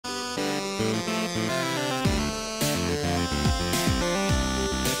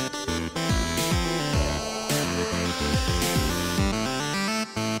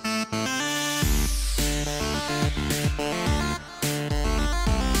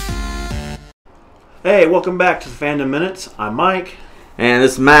Hey, welcome back to the Fandom Minutes. I'm Mike. And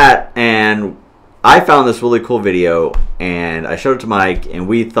this is Matt, and I found this really cool video, and I showed it to Mike, and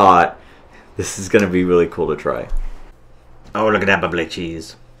we thought this is going to be really cool to try. Oh, look at that bubbly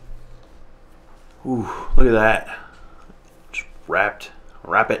cheese. Ooh, look at that. Just wrap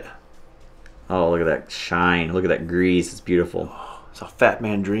it. Oh, look at that shine. Look at that grease. It's beautiful. Oh, it's a fat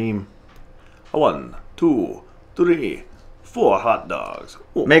man dream. 1, 2, 3, 4 hot dogs.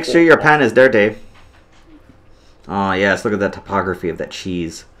 Ooh, Make sure your pan is there, Dave. Oh, yes. Look at that topography of that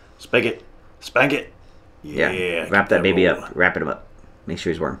cheese. Spank it. Spank it. Yeah. Wrap that baby up. Wrap it up. Make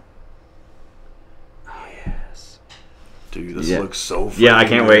sure he's warm. Oh, yes. Dude, this looks so fun. Yeah, I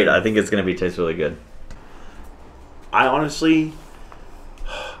can't wait. I think it's going to taste really good. I honestly,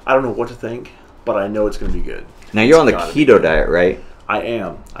 I don't know what to think, but I know it's going to be good. Now, you're on the keto diet, right? I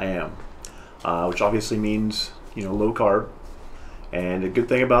am. Which obviously means, low carb. And the good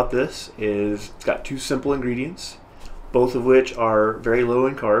thing about this is it's got 2 simple ingredients, both of which are very low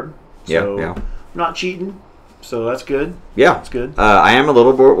in carb. So yeah. I'm not cheating, so that's good. Yeah. That's good. I am a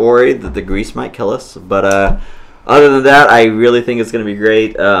little bit worried that the grease might kill us, but other than that, I really think it's going to be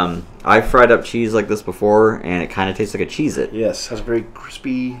great. I've fried up cheese like this before, and it kind of tastes like a Cheez-It. Yes, has a very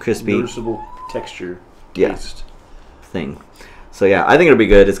crispy, noticeable texture, taste thing. So yeah, I think it'll be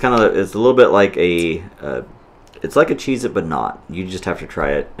good. It's a little bit like it's like a Cheez-It, but not. You just have to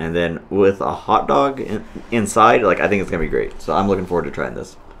try it. And then with a hot dog inside, I think it's going to be great. So I'm looking forward to trying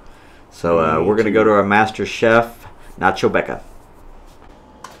this. So we're going to go to our master chef, Nacho Becca.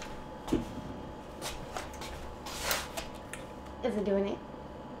 Is it doing it?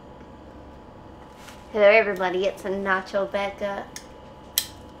 Hello everybody, it's Nacho Becca.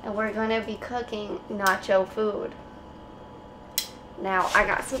 And we're going to be cooking nacho food. Now, I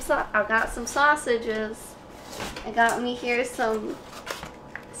got some sausages. I got me here some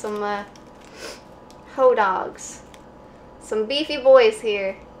Hotdogs. Some beefy boys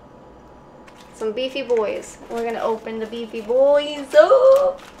here. Some beefy boys. We're gonna open the beefy boys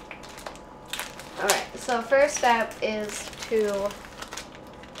up. Alright, so first step is to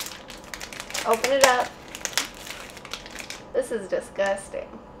open it up. This is disgusting.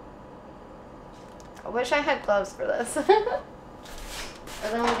 I wish I had gloves for this. And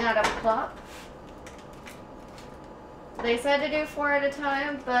then we gotta plop. They said to do 4 at a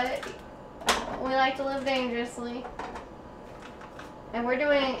time, but we like to live dangerously. And we're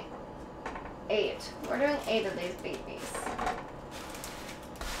doing 8. We're doing 8 of these babies.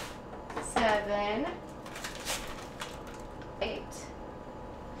 7, 8.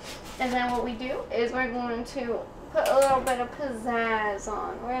 And then what we do is we're going to put a little bit of pizzazz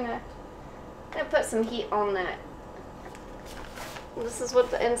on. We're gonna put some heat on that. This is what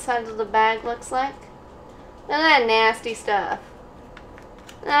the inside of the bag looks like. Look at that nasty stuff.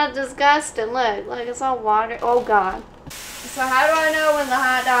 That's disgusting. Look, it's all water. Oh God. So how do I know when the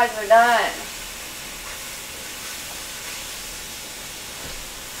hot dogs are done?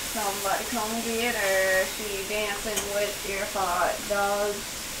 Somebody come get her. She dancing with your hot dogs.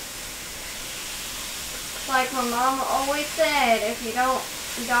 Like my mama always said, if you don't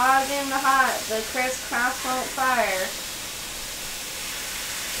dog in the hot, the crisscross won't fire.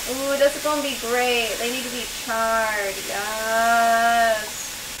 Ooh, this is gonna be great. They need to be charred, yes.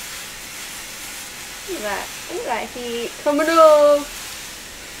 Look at that heat coming up.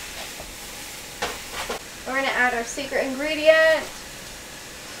 We're gonna add our secret ingredient.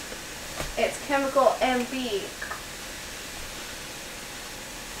 It's chemical MB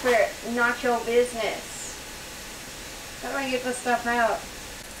for nacho business. How do I get this stuff out?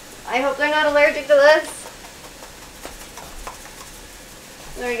 I hope they're not allergic to this.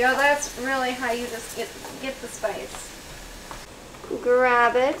 There you go, that's really how you just get the spice.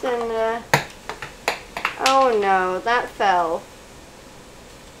 Grab it and, oh no, that fell.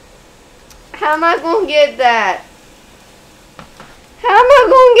 How am I gonna get that? How am I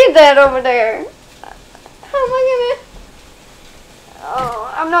gonna get that over there? How am I gonna?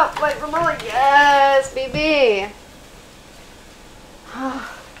 Oh, I'm not quite familiar. Yes, baby.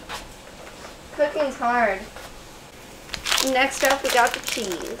 Cooking's hard. Next up, we got the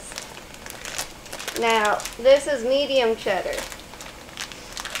cheese. Now, this is medium cheddar.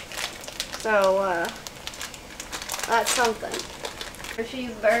 So, that's something.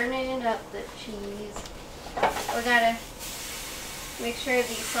 She's burning up the cheese. We gotta make sure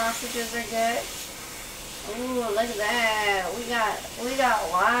these sausages are good. Ooh, look at that. We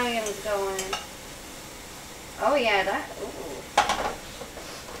got lions going. Oh yeah, that. Ooh.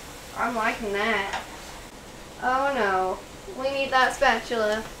 I'm liking that. Oh no, we need that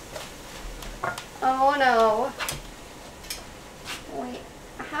spatula. Oh no. Wait,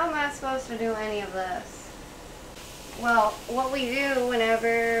 how am I supposed to do any of this? Well, what we do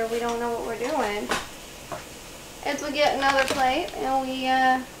whenever we don't know what we're doing is we get another plate and we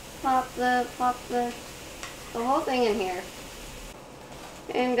plop the whole thing in here.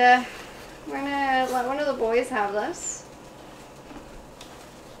 And we're gonna let one of the boys have this.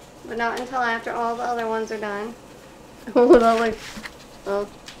 But not until after all the other ones are done. Oh, that like, oh,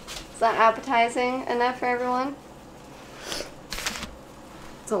 is that appetizing enough for everyone?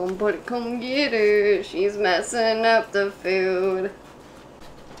 Somebody come get her. She's messing up the food.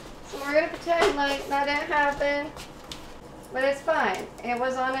 So we're gonna pretend like that didn't happen. But it's fine. It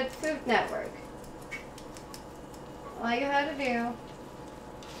was on a Food Network. All you had to do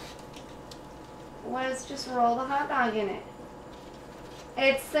was just roll the hot dog in it.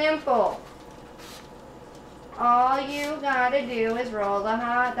 It's simple. All you gotta do is roll the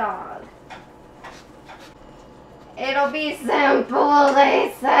hot dog. It'll be simple,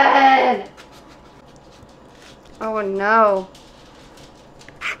 they said. Oh no.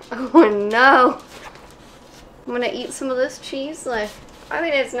 Oh no. I'm gonna eat some of this cheese. Like, I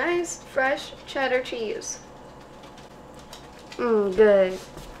mean, it's nice, fresh cheddar cheese. Mmm, good.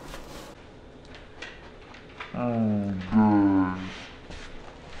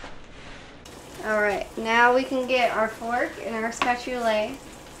 Alright, now we can get our fork and our spatula.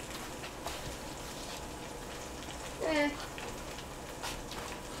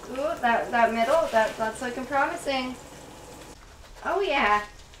 Ooh, that middle, that's looking promising. Oh yeah.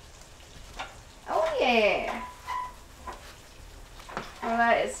 Oh yeah. Oh,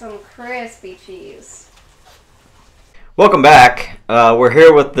 that is some crispy cheese. Welcome back. We're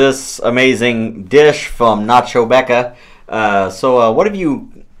here with this amazing dish from Nacho Becca. So what have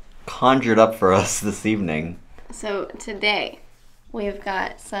you conjured up for us this evening? So today we've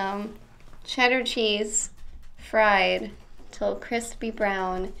got some cheddar cheese fried till crispy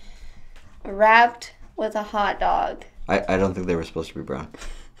brown, wrapped with a hot dog. I don't think they were supposed to be brown.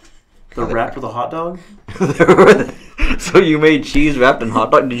 They're wrapped with a hot dog? So you made cheese wrapped in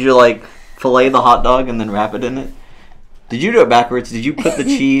hot dog? Did you like fillet the hot dog and then wrap it in it? Did you do it backwards? Did you put the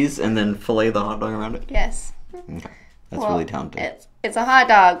cheese and then fillet the hot dog around it? Yes. Okay. That's really talented. It's a hot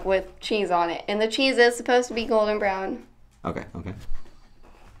dog with cheese on it, and the cheese is supposed to be golden brown. Okay.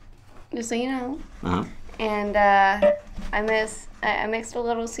 Just so you know. Uh-huh. And I mixed a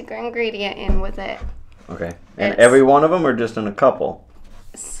little secret ingredient in with it. Okay. And every one of them, or just in a couple?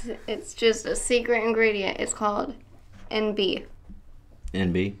 It's just a secret ingredient. It's called NB.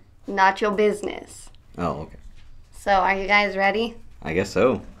 NB? Not your business. Oh, okay. So, are you guys ready? I guess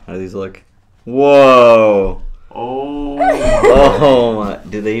so. How do these look? Whoa! Oh. Oh my.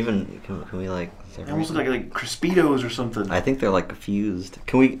 Do they even... Can we like... They almost look like Crispitos or something. I think they're like fused.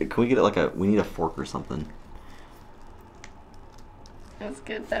 Can we get it like a... We need a fork or something. That's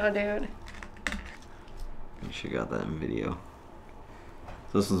good though, dude. You should got that in video.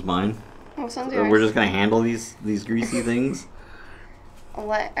 So this one's mine. Which one's So yours? we're just gonna handle these greasy things.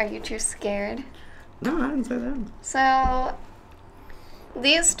 What? Are you too scared? No, I didn't say that. So,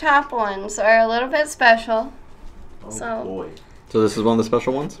 these top ones are a little bit special. Oh boy. So this is one of the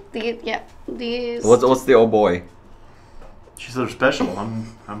special ones? These. What's the old boy? She said they're special.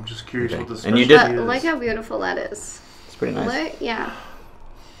 I'm just curious what the special And you did- is. Look how beautiful that is. It's pretty nice. Yeah.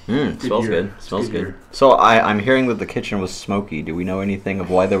 Smells year. good. It's Smells good good. year. So I'm hearing that the kitchen was smoky. Do we know anything of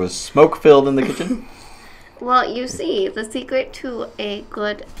why there was smoke filled in the kitchen? Well, you see, the secret to a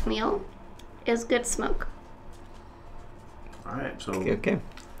good meal is good smoke. All right, so Okay.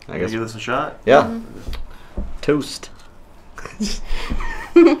 I I guess. give this a shot. Yeah. Toast.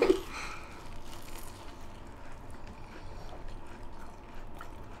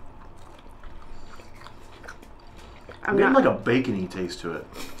 I'm Getting not. like a bacony taste to it,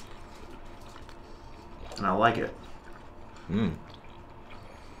 and I like it. Mm.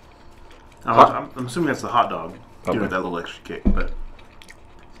 I'm assuming that's the hot dog giving Okay. it that little extra kick, but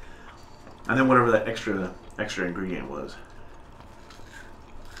and then whatever that extra ingredient was,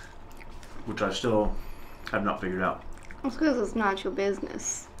 which I still have not figured out. It's because it's not your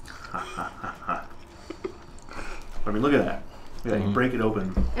business. I mean, look at that. Look at that. You break it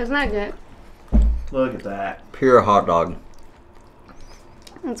open. Isn't that good? Look at that. Pure hot dog.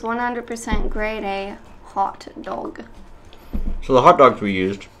 It's 100% grade A hot dog. So the hot dogs we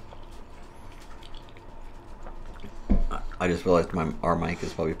used I just realized our mic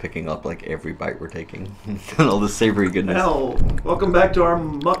is probably picking up like every bite we're taking. And all the savory goodness. Hell, welcome back to our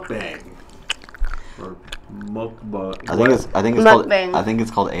mukbang. Or mukbang. I think it's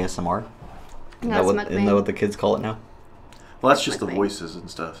called ASMR. That's Isn't that what the kids call it now? Well, that's just the voices and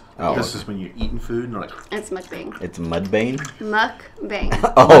stuff. Oh, this is when you're eating food and like. It's mukbang. It's Mudbane?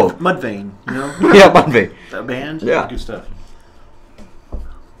 Mukbang. Oh. Mudvayne, you know? Yeah, Mudbane. That band? Yeah. Good stuff.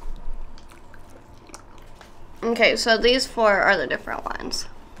 Okay, so these 4 are the different ones.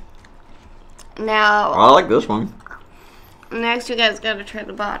 Now, I like this one. next you guys gotta try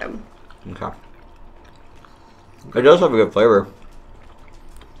the bottom. Okay. It does have a good flavor.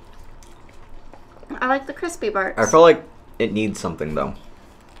 I like the crispy parts. I feel like it needs something though.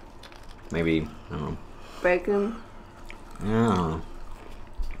 Maybe, I don't know. Bacon. Yeah.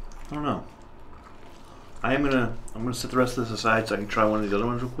 I don't know. I'm gonna set the rest of this aside so I can try one of these other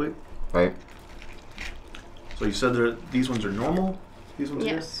ones real quick. Right. So you said these ones are normal? These ones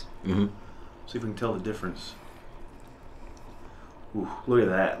Yes. Mm-hmm. here? See if we can tell the difference. Ooh, look at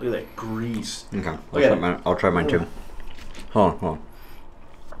that. Look at that grease. Okay. Okay. I'll try mine too. Hold on.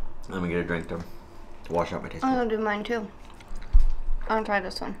 Let me get a drink to wash out my taste. I'm gonna do mine too. I'll try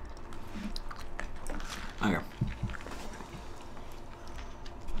this one. Okay.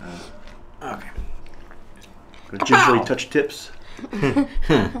 Okay. Gonna gingerly touch tips.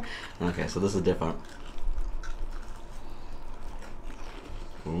 Okay, so this is different.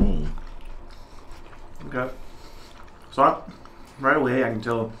 Ooh. Okay. So right away I can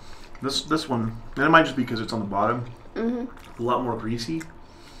tell this one, and it might just be because it's on the bottom, a lot more greasy,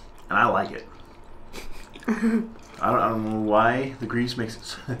 and I like it. I don't know why the grease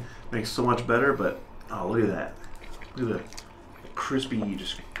makes it makes so much better, but oh, look at that! Look at the crispy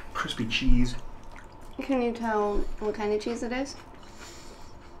cheese. Can you tell what kind of cheese it is?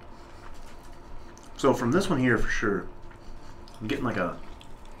 So from this one here, for sure, I'm getting like a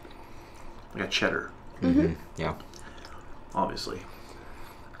cheddar, Yeah. obviously.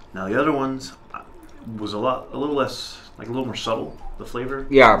 Now the other ones was a little less, like a little more subtle, the flavor.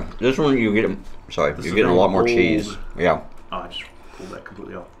 Yeah, this one you're getting a very lot more bold. cheese. Yeah. Oh, I just pulled that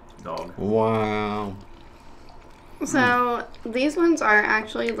completely off. Dog. Wow. So these ones are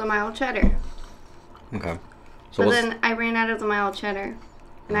actually the mild cheddar. Okay. So But what's, then I ran out of the mild cheddar,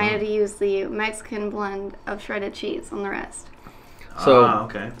 and I had to use the Mexican blend of shredded cheese on the rest. So-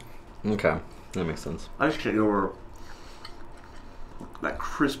 okay. okay, that makes sense. I just can't get over that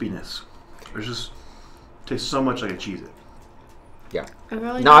crispiness. It just tastes so much like a Cheez-It. Yeah. It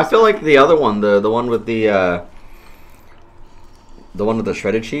really No, I does. feel like the other one, the one with the one with the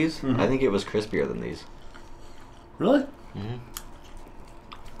shredded cheese, I think it was crispier than these. Really? What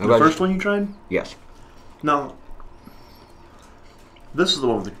The about first you? one you tried? Yes. No. This is the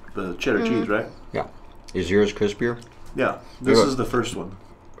one with the cheddar cheese, right? Yeah. Is yours crispier? Yeah. This Yeah. is the first one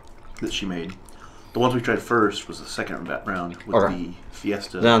that she made. The ones we tried first was the second round with Okay. the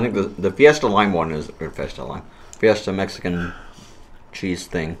Fiesta. No, I think the Fiesta Lime one is Fiesta Mexican cheese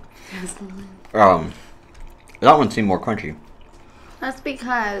thing. That one seemed more crunchy. That's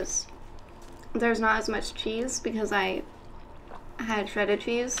because there's not as much cheese because I had shredded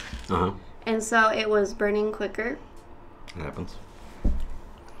cheese, and so it was burning quicker, That happens.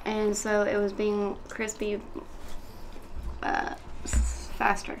 and so it was being crispy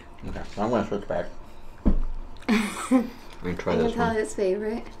faster. Okay, so I'm gonna switch back. I'm gonna try I can this tell one. his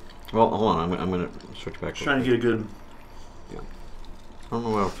favorite. Well, hold on. I'm gonna switch back. Just trying to get a good. I don't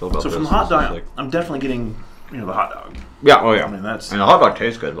know how I feel about So this. from the hot This is dog, like- I'm definitely getting the hot dog. yeah. Oh yeah. I mean that's And the hot dog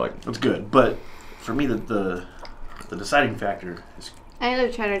tastes good. Like that's good, but for me the deciding factor is I know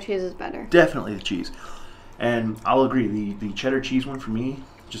the cheddar cheese is better. definitely the cheese, and I'll agree the cheddar cheese one for me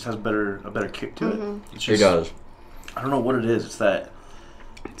just has a better kick to it. It's it just, does. I don't know what it is. It's that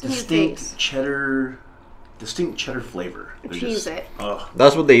in your distinct face. cheddar flavor. They're Cheese just- it. Ugh.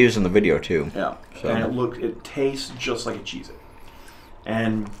 That's what they use in the video too. Yeah, So- and it tastes just like a Cheez-It.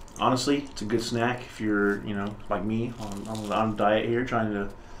 And honestly, it's a good snack if you're like me on a diet here, trying to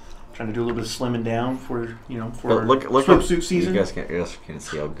do a little bit of slimming down for But look swimsuit season. You guys can't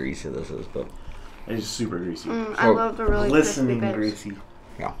see how greasy this is, but It's super greasy, I love the really glistening crispy bits. greasy.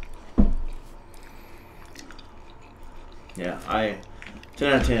 yeah. Yeah,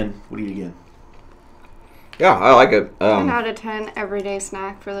 10 out of 10 would eat again. Yeah, I like it. 10 out of 10 everyday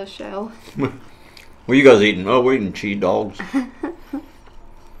snack for the show. What are you guys eating? Oh, we're eating cheese dogs.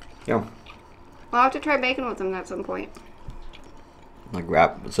 Yeah. I'll have to try bacon with them at some point. Like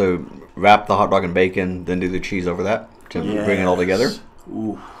wrap the hot dog in bacon, then do the cheese over that to bring it all together. Yes.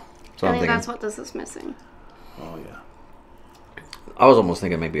 Ooh. So I I'm think thinking. that's what this is missing. Oh yeah. I was almost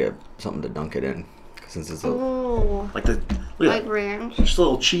thinking maybe something to dunk it in, since it's a Ooh. Like the look Like at that. ranch. Just a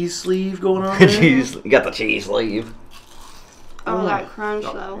little cheese sleeve going on there. cheese. You got the cheese sleeve. Oh, that crunch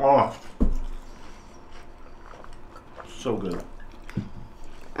though. Oh. So good.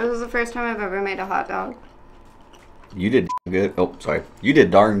 This was the first time I've ever made a hot dog. You did good. Oh, sorry. You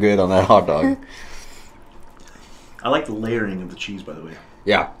did darn good on that hot dog. I like the layering of the cheese, by the way.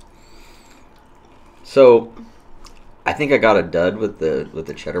 Yeah. So, I think I got a dud with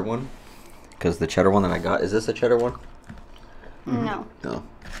the cheddar one, because the cheddar one that I got, is this a cheddar one? No. No.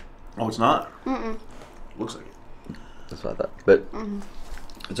 Oh, it's not? Mm-mm. Looks like it. That's what I thought. But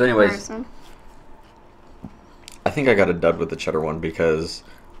so, anyways, Person. I think I got a dud with the cheddar one because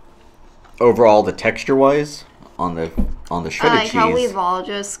overall, the texture wise on the I shredded like cheese, how we've all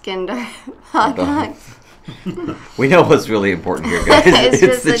just skinned our hot dogs. we know what's really important here, guys. It's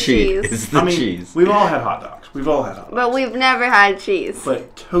just the cheese. It's the I mean, cheese. we've all had hot dogs. We've all had hot dogs. But we've never had cheese.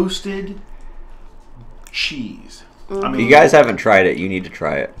 But toasted cheese. I If mean, you guys haven't tried it, you need to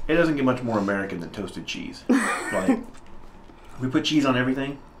try it. it doesn't get much more American than toasted cheese. Like, we put cheese on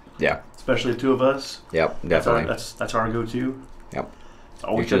everything, Yeah. especially the two of us. Yep. That's Definitely. that's our go-to. Yep. It's You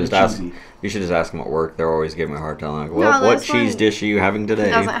always should gotta just be ask. cheesy. You should just ask them at work. They're always giving me a hard time. Like, No, what this cheese one dish are you having It today?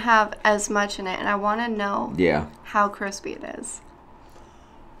 doesn't have as much in it, and I want to know Yeah. how crispy it is.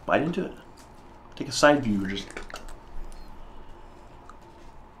 Bite into it. Take a side view. Just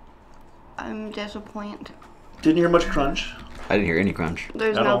I'm disappointed. didn't hear much crunch. I didn't hear any crunch.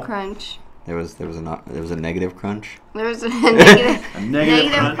 There's At no all? crunch. There was a negative crunch. There's a negative, A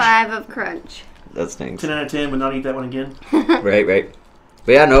negative crunch. 5 of crunch. That stinks. 10 out of 10. Would not eat that one again. Right.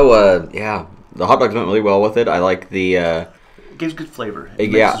 But yeah, no. Yeah, the hot dogs went really well with it. I like the. It gives good flavor.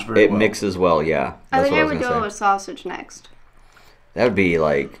 It mixes well. Yeah. I That's think what I was would do gonna it say. with sausage next. That would be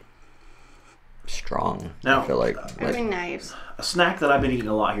like strong. Now, I feel like. That'd be nice. A snack that I've been eating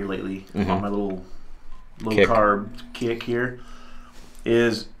a lot here lately Mhm. on my little low Kick. carb kick here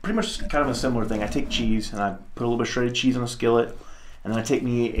is pretty much kind of a similar thing. I take cheese and I put a little bit of shredded cheese on a skillet, and then I take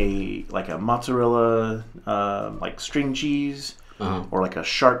me a mozzarella like string cheese Uh-huh. or like a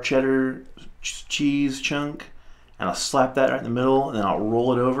sharp cheddar cheese chunk, and I'll slap that right in the middle, and then I'll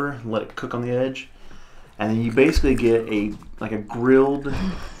roll it over and let it cook on the edge, and then you basically get a grilled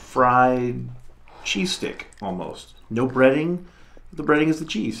fried cheese stick almost. No breading. The breading is the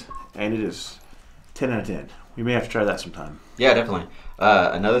cheese, and it is 10 out of 10. We may have to try that sometime. Yeah, definitely.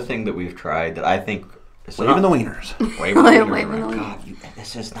 Another thing that we've tried that I think. Waving the wieners. Waving Waving the the wieners. wieners. God,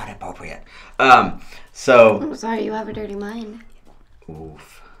 this is not appropriate. So. I'm sorry, you have a dirty mind.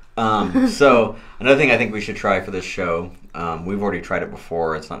 Oof. So another thing I think we should try for this show, we've already tried it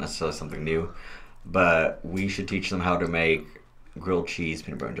before. It's not necessarily something new, but we should teach them how to make grilled cheese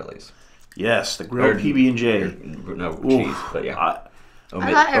peanut butter and jellies. Yes, the grilled PB&J. No Oof. cheese, but yeah. I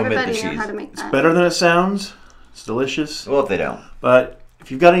thought the everybody cheese. knew how to make that. Better than it sounds. It's delicious. Well, if they don't. But if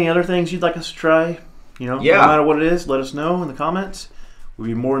you've got any other things you'd like us to try, no Yeah. matter what it is, let us know in the comments. We'd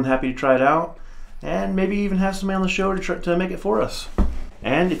be more than happy to try it out, and maybe even have somebody on the show to make it for us.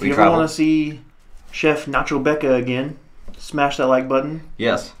 And if you ever want to see Chef Nacho Becca again, smash that like button.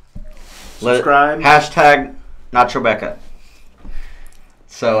 Yes. Subscribe. Hashtag Nacho Becca.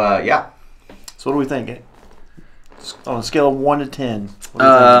 So, yeah. So what do we think? On a scale of 1 to 10. What do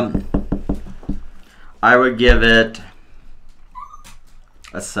you think? I would give it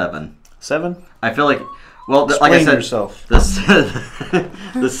a 7. 7? I feel like, well, like Explain I said, yourself.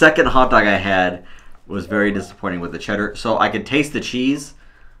 the second hot dog I had was very disappointing with the cheddar. So I could taste the cheese,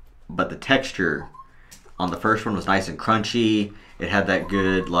 but the texture on the first one was nice and crunchy. It had that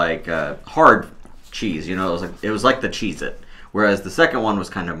good, like, hard cheese. It was like the Cheez-It. Whereas the second one was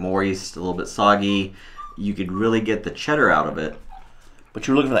kind of moist, a little bit soggy. You could really get the cheddar out of it. But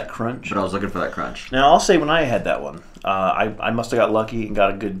you were looking for that crunch. But I was looking for that crunch. Now, I'll say when I had that one, I must have got lucky and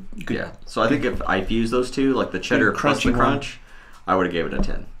got a good Yeah. So I think if I fused those two, like the cheddar plus the crunchy one. crunch, I would have gave it a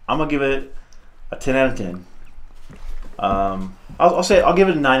 10. I'm going to give it a 10 out of 10. I'll give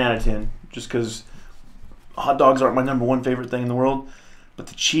it a 9 out of 10, just because hot dogs aren't my number one favorite thing in the world. But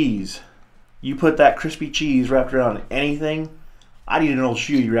the cheese, you put that crispy cheese wrapped around anything, I need an old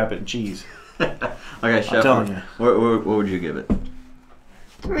shoe you wrap it in cheese. Okay, Chef, telling you. what would you give it?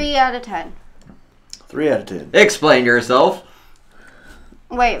 3 out of 10. 3 out of 10. Explain yourself.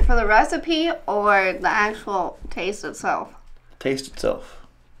 Wait, for the recipe or the actual taste itself? Taste itself.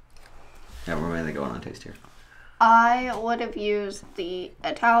 Yeah, we're mainly going on taste here. I would have used the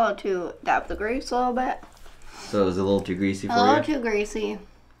Italo to dab the grease a little bit. So it was a little too greasy for A little you? too greasy.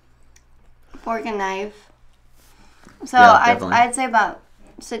 Fork and knife. So Yeah, definitely. I'd say about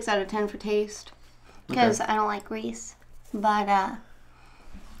 6 out of 10 for taste. Because I don't like grease. But,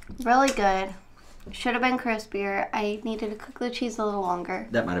 really good. Should have been crispier. I needed to cook the cheese a little longer.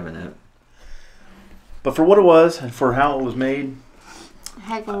 That might have been it. But for what it was and for how it was made,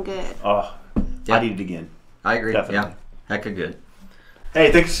 Heckin' good. oh, Yeah. I'd eat it again. I agree. Definitely. Yeah, heck of good.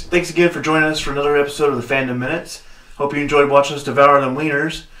 Hey, thanks again for joining us for another episode of the Fandom Minutes. Hope you enjoyed watching us devour them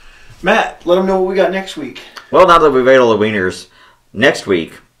wieners. Matt, let them know what we got next week. Well, now that we've ate all the wieners, next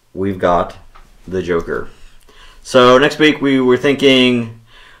week we've got the Joker. So next week we were thinking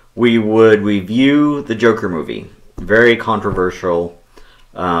we would review the Joker movie. Very controversial.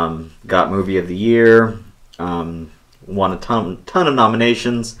 Got movie of the year. Won a ton of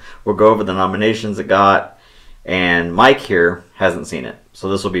nominations. We'll go over the nominations it got. And Mike here hasn't seen it. So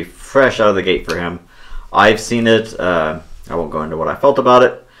this will be fresh out of the gate for him. I've seen it. I won't go into what I felt about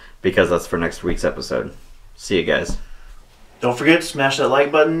it because that's for next week's episode. See you guys. Don't forget to smash that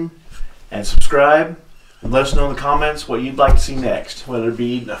like button and subscribe. And let us know in the comments what you'd like to see next. Whether it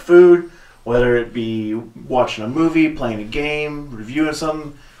be eating a food, whether it be watching a movie, playing a game, reviewing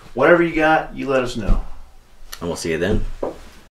something. Whatever you got, you let us know. And we'll see you then.